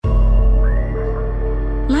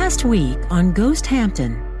Last week on Ghost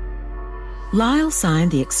Hampton, Lyle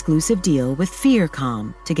signed the exclusive deal with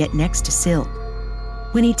Fearcom to get next to Silk.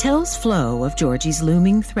 When he tells Flo of Georgie's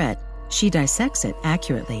looming threat, she dissects it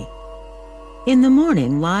accurately. In the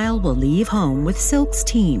morning, Lyle will leave home with Silk's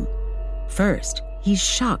team. First, he's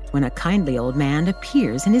shocked when a kindly old man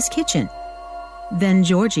appears in his kitchen. Then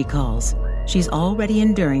Georgie calls. She's already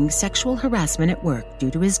enduring sexual harassment at work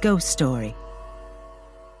due to his ghost story.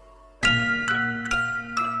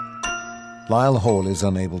 Lyle Hall is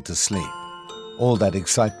unable to sleep. All that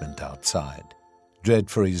excitement outside. Dread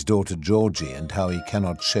for his daughter Georgie and how he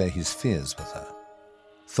cannot share his fears with her.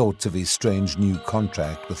 Thoughts of his strange new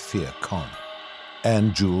contract with Fearcom.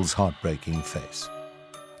 And Jules' heartbreaking face.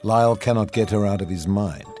 Lyle cannot get her out of his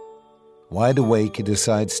mind. Wide awake, he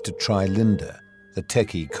decides to try Linda, the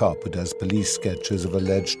techie cop who does police sketches of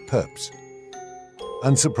alleged perps.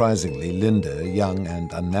 Unsurprisingly, Linda, young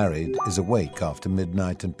and unmarried, is awake after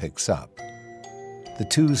midnight and picks up. The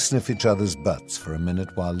two sniff each other's butts for a minute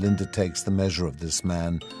while Linda takes the measure of this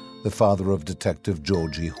man, the father of Detective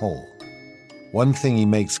Georgie Hall. One thing he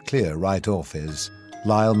makes clear right off is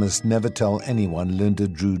Lyle must never tell anyone Linda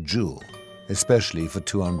drew Jewel, especially for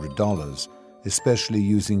 $200, especially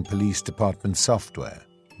using police department software,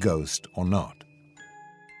 ghost or not.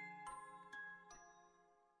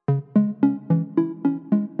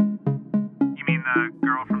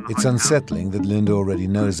 It's unsettling that Linda already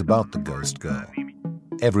knows about the ghost girl.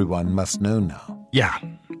 Everyone must know now. Yeah,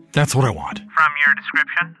 that's what I want. From your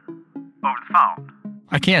description? Over the phone?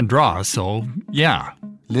 I can't draw, so yeah.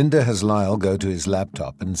 Linda has Lyle go to his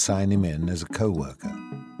laptop and sign him in as a co-worker.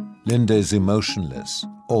 Linda is emotionless,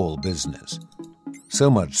 all business.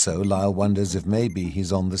 So much so, Lyle wonders if maybe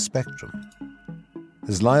he's on the spectrum.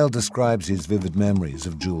 As Lyle describes his vivid memories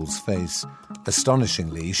of Jules' face,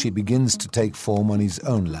 astonishingly, she begins to take form on his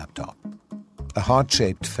own laptop. A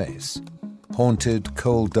heart-shaped face, haunted,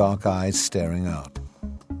 cold, dark eyes staring out,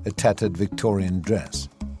 a tattered Victorian dress.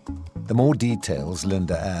 The more details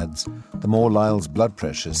Linda adds, the more Lyle's blood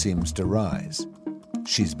pressure seems to rise.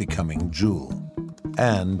 She's becoming Jewel.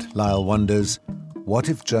 And, Lyle wonders, what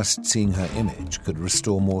if just seeing her image could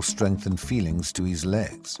restore more strength and feelings to his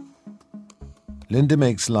legs? Linda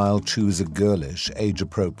makes Lyle choose a girlish,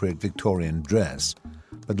 age-appropriate Victorian dress,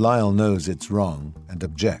 but Lyle knows it's wrong and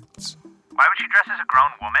objects. Why would she dress as a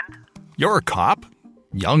grown woman? You're a cop.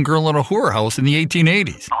 Young girl in a whorehouse in the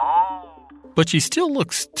 1880s. Oh. But she still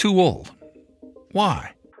looks too old.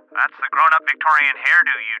 Why? That's the grown-up Victorian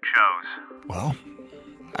hairdo you chose. Well,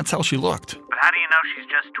 that's how she looked. But how do you know she's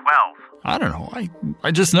just 12? I don't know.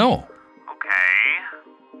 I just know. Okay.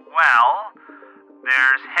 Well,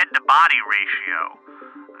 there's head-to-body ratio.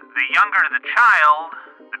 The younger the child,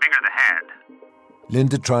 the bigger the head.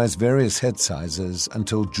 Linda tries various head sizes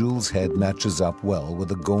until Jules' head matches up well with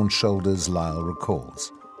the gaunt shoulders Lyle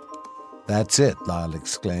recalls. That's it, Lyle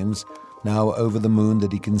exclaims, now over the moon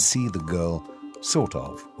that he can see the girl, sort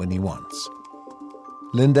of, when he wants.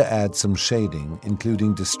 Linda adds some shading,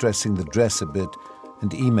 including distressing the dress a bit,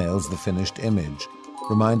 and emails the finished image,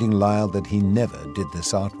 reminding Lyle that he never did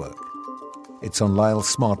this artwork. It's on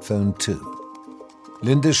Lyle's smartphone too.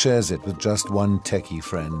 Linda shares it with just one techie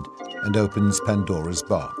friend and opens Pandora's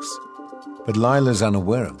box. But Lyle is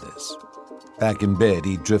unaware of this. Back in bed,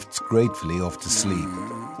 he drifts gratefully off to sleep,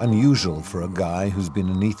 unusual for a guy who's been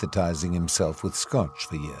anesthetizing himself with scotch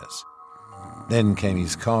for years. Then came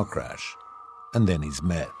his car crash, and then his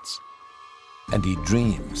meds. And he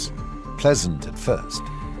dreams, pleasant at first,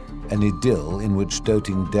 an idyll in which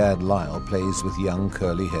doting dad Lyle plays with young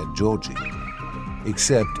curly-haired Georgie.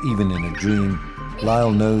 Except, even in a dream,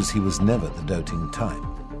 Lyle knows he was never the doting type.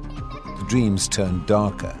 The dreams turn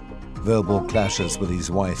darker, verbal clashes with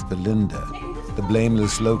his wife Belinda, the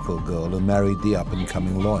blameless local girl who married the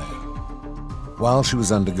up-and-coming lawyer. While she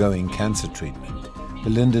was undergoing cancer treatment,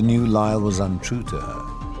 Belinda knew Lyle was untrue to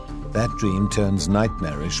her. That dream turns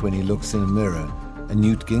nightmarish when he looks in a mirror and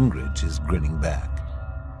Newt Gingrich is grinning back.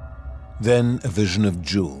 Then a vision of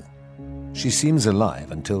Jewel. She seems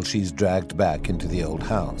alive until she's dragged back into the old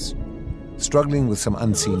house. Struggling with some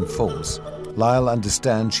unseen force, Lyle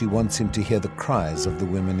understands she wants him to hear the cries of the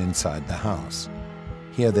women inside the house,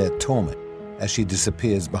 hear their torment as she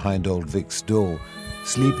disappears behind old Vic's door.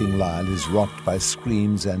 Sleeping Lyle is rocked by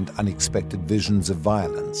screams and unexpected visions of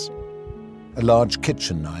violence. A large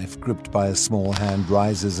kitchen knife gripped by a small hand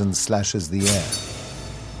rises and slashes the air.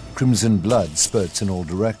 Crimson blood spurts in all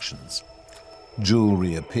directions. Jewel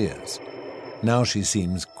reappears. Now she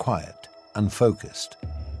seems quiet, unfocused.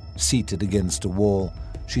 Seated against a wall,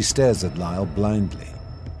 she stares at Lyle blindly.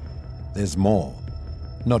 There's more.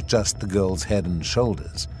 Not just the girl's head and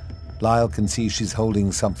shoulders. Lyle can see she's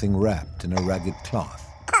holding something wrapped in a ragged cloth.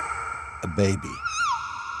 A baby.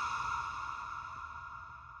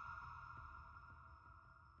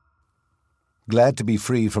 Glad to be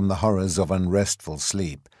free from the horrors of unrestful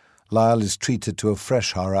sleep, Lyle is treated to a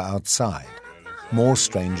fresh horror outside. More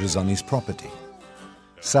strangers on his property.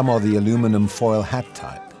 Some are the aluminum foil hat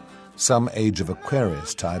type, some Age of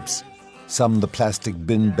Aquarius types, some the plastic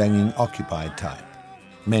bin-banging occupied type.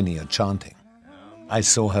 Many are chanting. I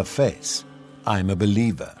saw her face. I'm a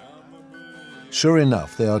believer. Sure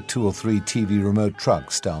enough, there are 2 or 3 TV remote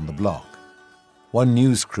trucks down the block. One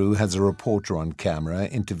news crew has a reporter on camera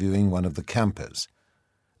interviewing one of the campers.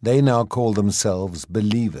 They now call themselves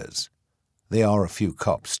believers. There are a few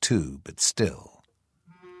cops too, but still.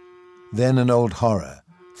 Then an old horror,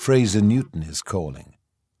 Fraser Newton, is calling.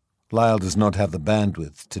 Lyle does not have the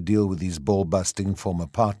bandwidth to deal with his ball-busting former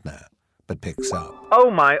partner, but picks up. Oh,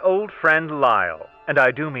 my old friend Lyle, and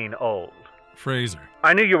I do mean old. Fraser.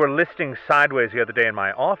 I knew you were listing sideways the other day in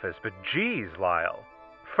my office, but geez, Lyle.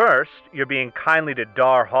 First, you're being kindly to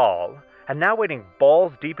Dar Hall, and now wading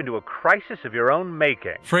balls deep into a crisis of your own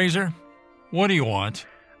making. Fraser, what do you want?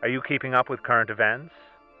 Are you keeping up with current events?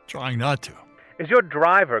 Trying not to. Is your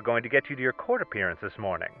driver going to get you to your court appearance this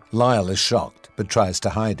morning? Lyle is shocked, but tries to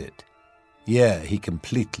hide it. Yeah, he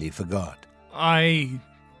completely forgot.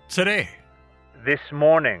 Today. This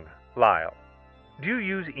morning, Lyle. Do you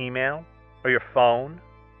use email? Or your phone?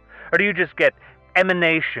 Or do you just get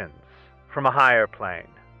emanations from a higher plane?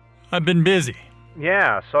 I've been busy.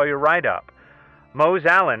 Yeah, saw your write-up. Mose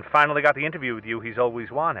Allen finally got the interview with you he's always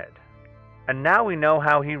wanted. And now we know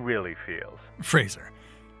how he really feels. Fraser,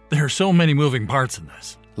 there are so many moving parts in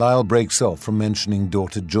this. Lyle breaks off from mentioning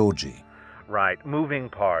daughter Georgie. Right, moving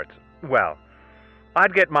parts. Well,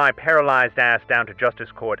 I'd get my paralyzed ass down to Justice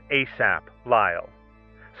Court ASAP, Lyle.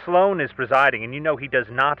 Sloan is presiding, and you know he does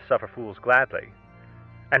not suffer fools gladly.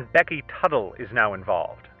 And Becky Tuttle is now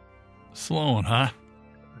involved. Sloan, huh?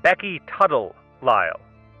 Becky Tuttle, Lyle.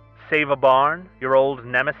 Save a Barn, your old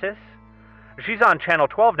nemesis. She's on Channel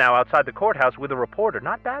 12 now outside the courthouse with a reporter.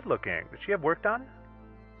 Not bad looking. Does she have work done?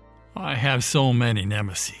 I have so many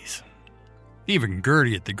nemesis. Even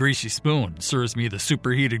Gertie at the Greasy Spoon serves me the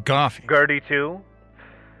superheated coffee. Gertie, too?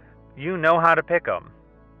 You know how to pick 'em.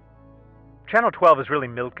 Channel 12 is really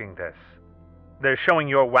milking this. They're showing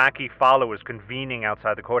your wacky followers convening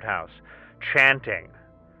outside the courthouse, chanting.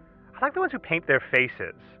 I like the ones who paint their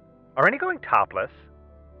faces. Are any going topless?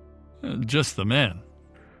 Just the men.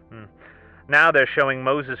 Now they're showing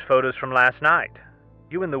Moses' photos from last night.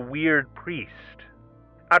 You and the weird priest.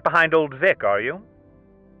 Out behind old Vic, are you?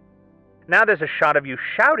 Now there's a shot of you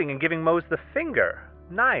shouting and giving Mose the finger.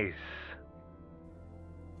 Nice.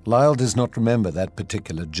 Lyle does not remember that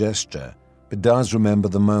particular gesture, but does remember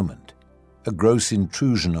the moment. A gross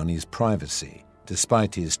intrusion on his privacy,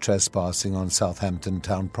 despite his trespassing on Southampton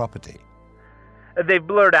town property. They've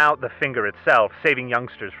blurred out the finger itself, saving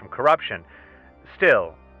youngsters from corruption.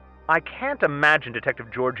 Still, I can't imagine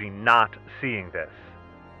Detective Georgie not seeing this.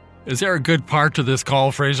 Is there a good part to this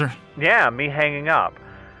call, Fraser? Yeah, me hanging up.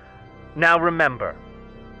 Now remember,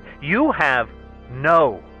 you have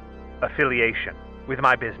no affiliation with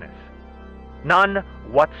my business. None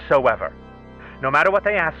whatsoever. No matter what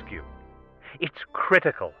they ask you, it's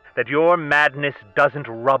critical that your madness doesn't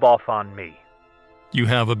rub off on me. You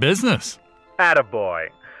have a business. Attaboy.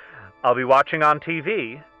 I'll be watching on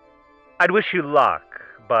TV. I'd wish you luck,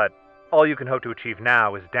 but all you can hope to achieve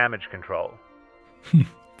now is damage control.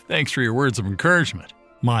 Thanks for your words of encouragement.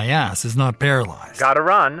 My ass is not paralyzed. Gotta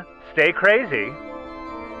run. Stay crazy.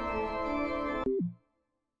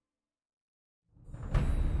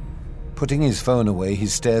 Putting his phone away, he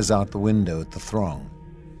stares out the window at the throng.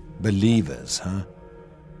 Believers, huh?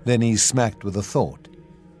 Then he's smacked with a thought.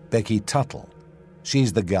 Becky Tuttle.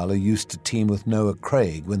 She's the gal who used to team with Noah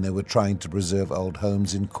Craig when they were trying to preserve old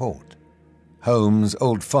homes in court. Homes,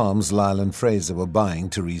 old farms Lyle and Fraser were buying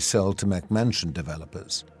to resell to McMansion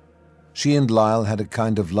developers. She and Lyle had a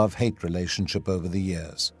kind of love-hate relationship over the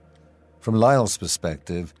years. From Lyle's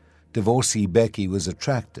perspective, divorcee Becky was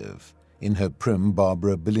attractive, in her prim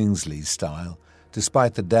Barbara Billingsley style,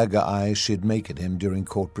 despite the dagger eyes she'd make at him during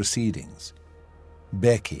court proceedings.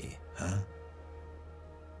 Becky, huh?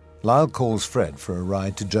 Lyle calls Fred for a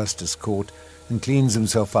ride to Justice Court and cleans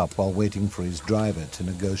himself up while waiting for his driver to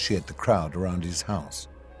negotiate the crowd around his house.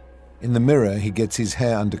 In the mirror, he gets his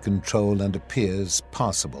hair under control and appears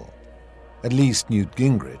passable. At least Newt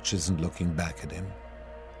Gingrich isn't looking back at him.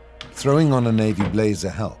 Throwing on a navy blazer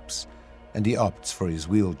helps, and he opts for his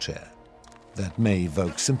wheelchair. That may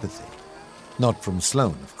evoke sympathy. Not from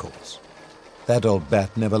Sloan, of course. That old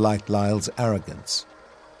bat never liked Lyle's arrogance.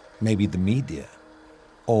 maybe the media,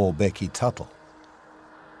 or Becky Tuttle.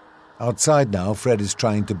 Outside now, Fred is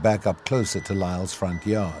trying to back up closer to Lyle's front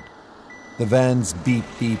yard. The van's beep,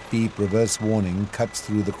 beep, beep reverse warning cuts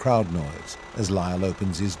through the crowd noise as Lyle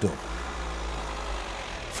opens his door.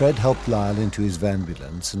 Fred helped Lyle into his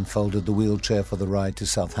vanbulance and folded the wheelchair for the ride to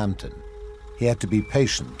Southampton. He had to be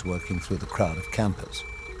patient working through the crowd of campers.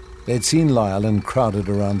 They'd seen Lyle and crowded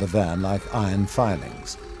around the van like iron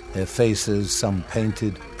filings, their faces, some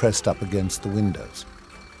painted, pressed up against the windows.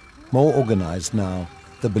 More organized now,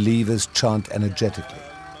 the believers chant energetically.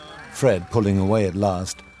 Fred pulling away at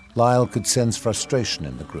last, Lyle could sense frustration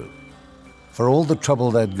in the group. For all the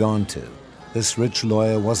trouble they'd gone to, this rich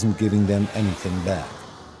lawyer wasn't giving them anything back.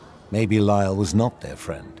 Maybe Lyle was not their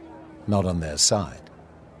friend, not on their side.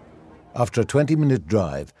 After a 20-minute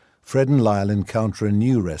drive, Fred and Lyle encounter a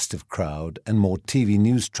new restive crowd and more TV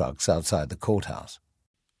news trucks outside the courthouse.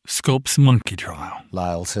 Scope's monkey trial,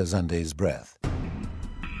 Lyle says under his breath.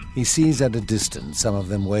 He sees at a distance some of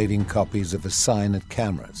them waving copies of a sign at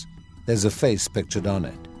cameras. There's a face pictured on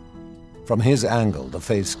it. From his angle, the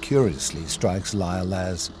face curiously strikes Lyle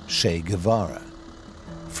as Che Guevara.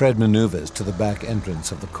 Fred maneuvers to the back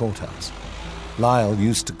entrance of the courthouse. Lyle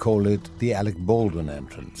used to call it the Alec Baldwin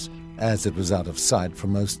entrance, as it was out of sight for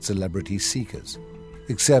most celebrity seekers,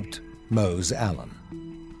 except Mose Allen.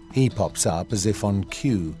 He pops up as if on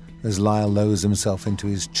cue as Lyle lowers himself into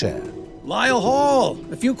his chair. Lyle Hall,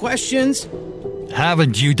 a few questions.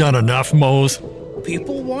 Haven't you done enough, Mose?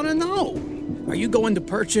 People want to know. Are you going to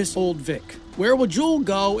purchase Old Vic? Where will Jewel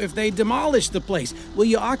go if they demolish the place? Will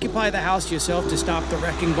you occupy the house yourself to stop the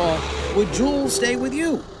wrecking ball? Would Jewel stay with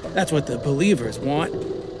you? That's what the believers want.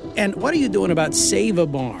 And what are you doing about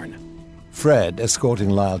Save-A-Barn? Fred, escorting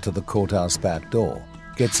Lyle to the courthouse back door,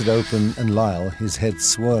 gets it open and Lyle, his head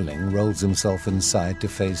swirling, rolls himself inside to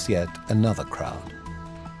face yet another crowd.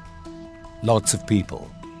 Lots of people.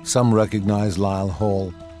 Some recognize Lyle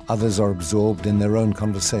Hall, others are absorbed in their own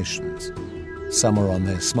conversations. Some are on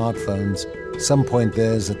their smartphones, some point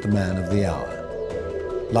theirs at the man of the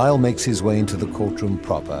hour. Lyle makes his way into the courtroom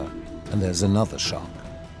proper, and there's another shock.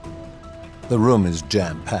 The room is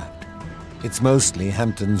jam-packed. It's mostly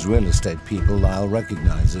Hampton's real estate people Lyle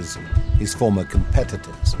recognizes, his former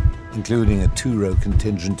competitors, including a two-row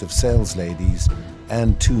contingent of sales ladies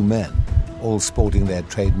and two men, all sporting their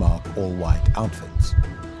trademark all-white outfits.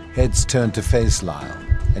 Heads turn to face Lyle,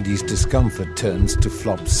 and his discomfort turns to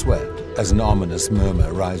flop sweat as an ominous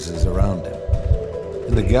murmur rises around him.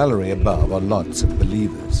 In the gallery above are lots of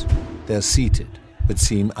believers. They're seated, but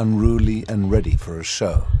seem unruly and ready for a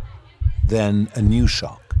show. Then a new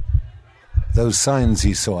shock. Those signs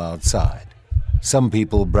he saw outside, some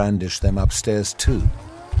people brandish them upstairs too.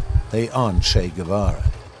 They aren't Che Guevara.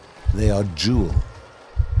 They are Jewel.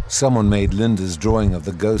 Someone made Linda's drawing of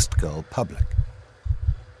the ghost girl public.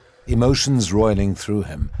 Emotions roiling through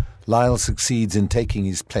him, Lyle succeeds in taking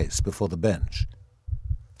his place before the bench.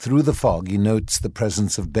 Through the fog, he notes the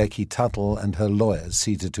presence of Becky Tuttle and her lawyers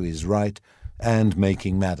seated to his right and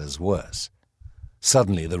making matters worse.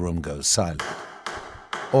 Suddenly the room goes silent.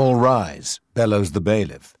 All rise, bellows the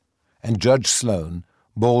bailiff, and Judge Sloan,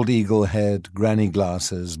 bald eagle-haired, granny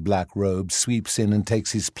glasses, black robe, sweeps in and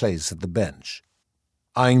takes his place at the bench.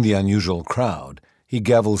 Eyeing the unusual crowd, he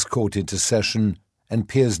gavels court into session and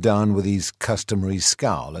peers down with his customary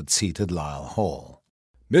scowl at seated Lyle Hall.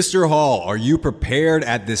 Mr. Hall, are you prepared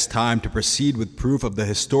at this time to proceed with proof of the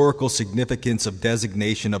historical significance of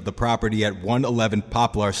designation of the property at 111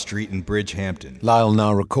 Poplar Street in Bridgehampton? Lyle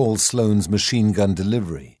now recalls Sloane's machine gun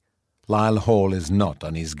delivery. Lyle Hall is not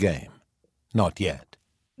on his game. Not yet.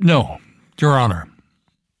 No, Your Honor.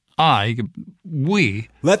 We...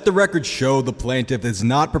 Let the record show the plaintiff is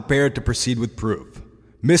not prepared to proceed with proof.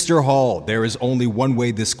 Mr. Hall, there is only one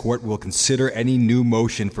way this court will consider any new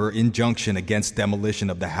motion for injunction against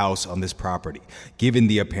demolition of the house on this property, given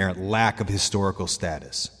the apparent lack of historical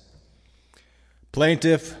status.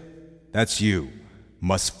 Plaintiff, that's you,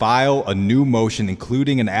 must file a new motion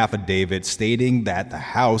including an affidavit stating that the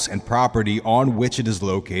house and property on which it is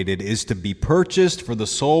located is to be purchased for the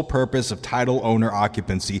sole purpose of title owner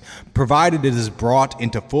occupancy, provided it is brought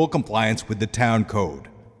into full compliance with the town code.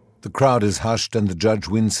 The crowd is hushed and the judge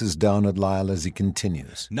winces down at Lyle as he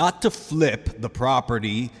continues. Not to flip the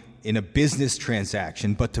property in a business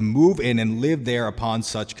transaction, but to move in and live there upon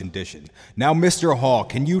such condition. Now, Mr. Hall,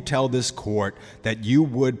 can you tell this court that you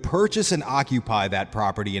would purchase and occupy that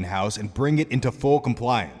property and house and bring it into full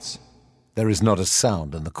compliance? There is not a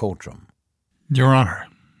sound in the courtroom. Your Honor,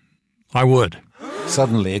 I would.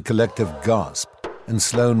 Suddenly, a collective gasp, and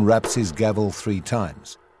Sloan raps his gavel 3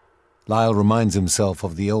 times. Lyle reminds himself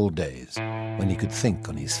of the old days, when he could think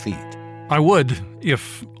on his feet. I would,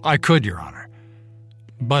 if I could, Your Honor.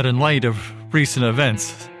 But in light of recent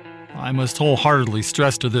events, I must wholeheartedly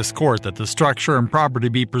stress to this court that the structure and property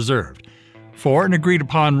be preserved for an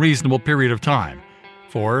agreed-upon reasonable period of time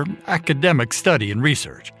for academic study and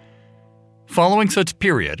research. Following such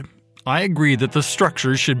period, I agree that the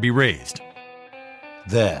structure should be raised.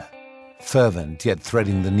 There, fervent yet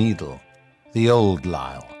threading the needle, the old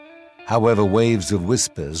Lyle. However, waves of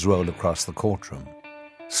whispers roll across the courtroom.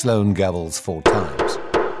 Sloane gavels 4 times.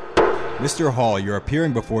 Mr. Hall, you're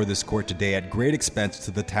appearing before this court today at great expense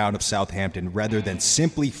to the town of Southampton rather than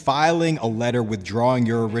simply filing a letter withdrawing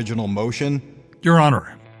your original motion. Your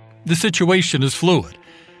Honor, the situation is fluid.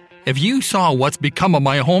 If you saw what's become of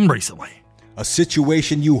my home recently... A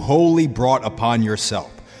situation you wholly brought upon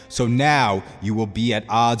yourself. So now you will be at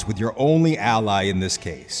odds with your only ally in this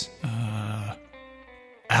case.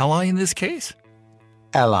 Ally in this case?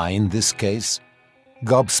 Ally in this case?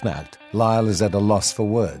 Gobsmacked, Lyle is at a loss for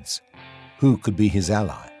words. Who could be his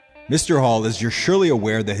ally? Mr. Hall, as you're surely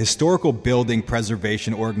aware, the historical building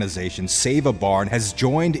preservation organization Save a Barn has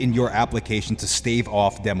joined in your application to stave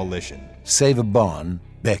off demolition. Save a Barn,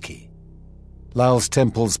 Becky. Lyle's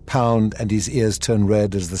temples pound and his ears turn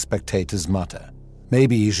red as the spectators mutter.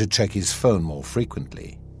 Maybe he should check his phone more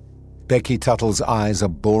frequently. Becky Tuttle's eyes are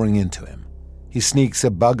boring into him. He sneaks a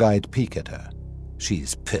bug-eyed peek at her.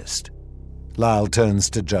 She's pissed. Lyle turns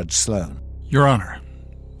to Judge Sloane. Your Honor,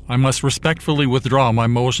 I must respectfully withdraw my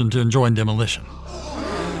motion to enjoin demolition.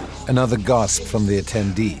 Another gasp from the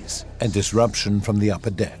attendees and disruption from the upper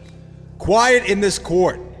deck. Quiet in this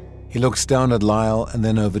court! He looks down at Lyle and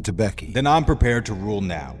then over to Becky. Then I'm prepared to rule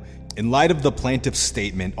now. In light of the plaintiff's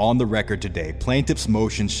statement on the record today, plaintiff's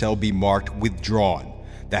motion shall be marked withdrawn.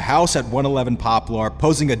 The house at 111 Poplar,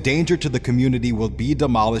 posing a danger to the community, will be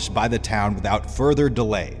demolished by the town without further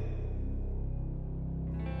delay.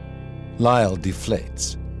 Lyle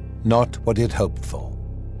deflates. Not what he'd hoped for.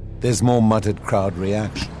 There's more muttered crowd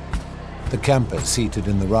reaction. The campers seated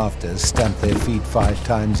in the rafters stamp their feet 5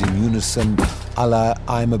 times in unison, a la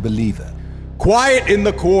I'm a believer. Quiet in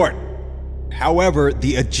the court! However,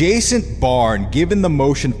 the adjacent barn, given the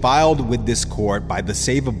motion filed with this court by the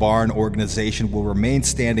Save a Barn organization, will remain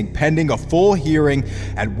standing pending a full hearing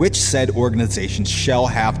at which said organization shall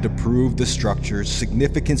have to prove the structure's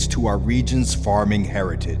significance to our region's farming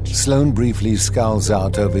heritage. Sloane briefly scowls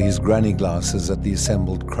out over his granny glasses at the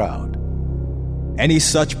assembled crowd. Any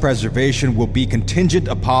such preservation will be contingent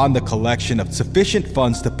upon the collection of sufficient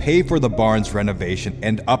funds to pay for the barn's renovation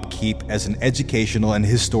and upkeep as an educational and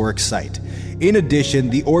historic site. In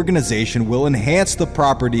addition, the organization will enhance the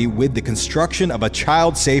property with the construction of a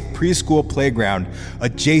child-safe preschool playground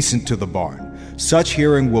adjacent to the barn. Such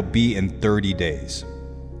hearing will be in 30 days.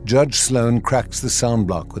 Judge Sloane cracks the sound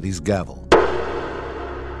block with his gavel.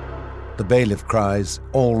 The bailiff cries,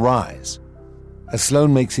 "All rise." As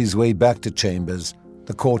Sloane makes his way back to chambers,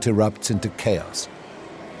 the court erupts into chaos.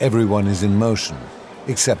 Everyone is in motion,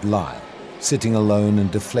 except Lyle, sitting alone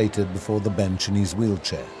and deflated before the bench in his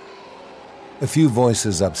wheelchair. A few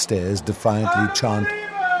voices upstairs defiantly chant,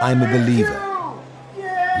 "I'm a believer."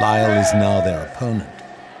 Lyle is now their opponent.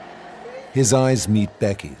 His eyes meet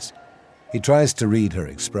Becky's. He tries to read her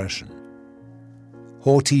expression.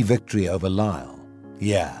 Haughty victory over Lyle.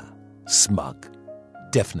 Yeah, smug.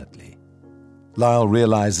 Definitely. Lyle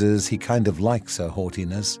realizes he kind of likes her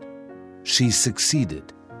haughtiness. She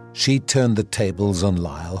succeeded. She turned the tables on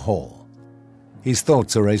Lyle Hall. His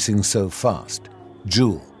thoughts are racing so fast.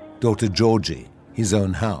 Jewel, daughter Georgie, his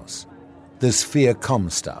own house. This fear-com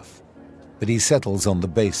stuff. But he settles on the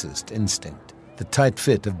basest instinct, the tight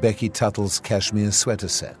fit of Becky Tuttle's cashmere sweater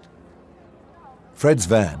set. Fred's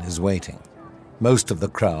van is waiting. Most of the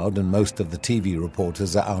crowd and most of the TV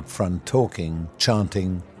reporters are out front talking,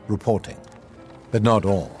 chanting, reporting. But not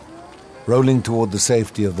all. Rolling toward the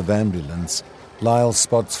safety of the ambulance, Lyle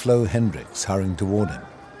spots Flo Hendricks hurrying toward him.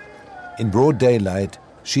 In broad daylight,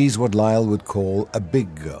 she's what Lyle would call a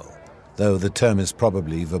big girl, though the term is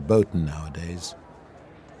probably verboten nowadays.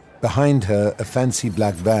 Behind her, a fancy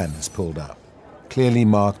black van is pulled up, clearly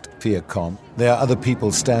marked Fearcom. There are other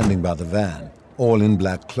people standing by the van, all in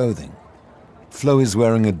black clothing. Flo is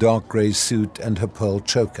wearing a dark grey suit and her pearl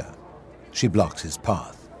choker. She blocks his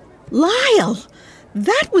path. Lyle!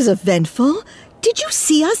 That was eventful. Did you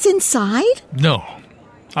see us inside? No,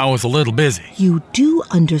 I was a little busy. You do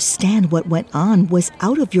understand what went on was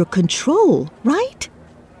out of your control, right?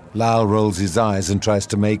 Lyle rolls his eyes and tries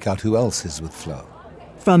to make out who else is with Flo.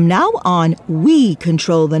 From now on, we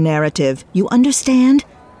control the narrative. You understand?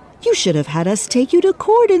 You should have had us take you to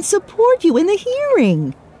court and support you in the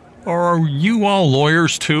hearing. Are you all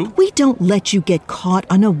lawyers too? We don't let you get caught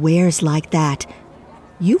unawares like that.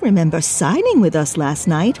 You remember signing with us last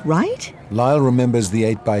night, right? Lyle remembers the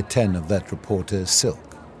 8x10 of that reporter,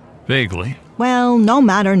 Silk. Vaguely. Well, no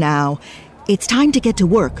matter now. It's time to get to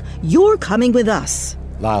work. You're coming with us.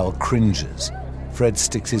 Lyle cringes. Fred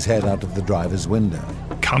sticks his head out of the driver's window.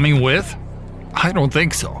 Coming with? I don't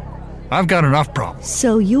think so. I've got enough problems.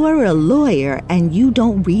 So you're a lawyer and you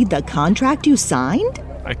don't read the contract you signed?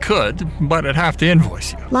 I could, but I'd have to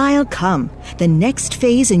invoice you. Lyle, come. The next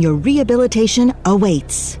phase in your rehabilitation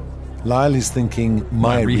awaits. Lyle is thinking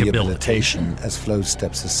my rehabilitation rehabilitation as Flo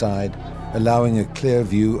steps aside, allowing a clear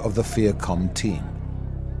view of the FEARCOM team.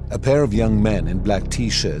 A pair of young men in black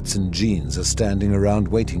t-shirts and jeans are standing around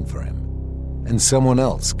waiting for him. And someone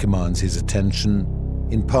else commands his attention,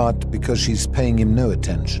 in part because she's paying him no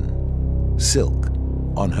attention. Silk,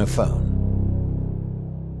 on her phone.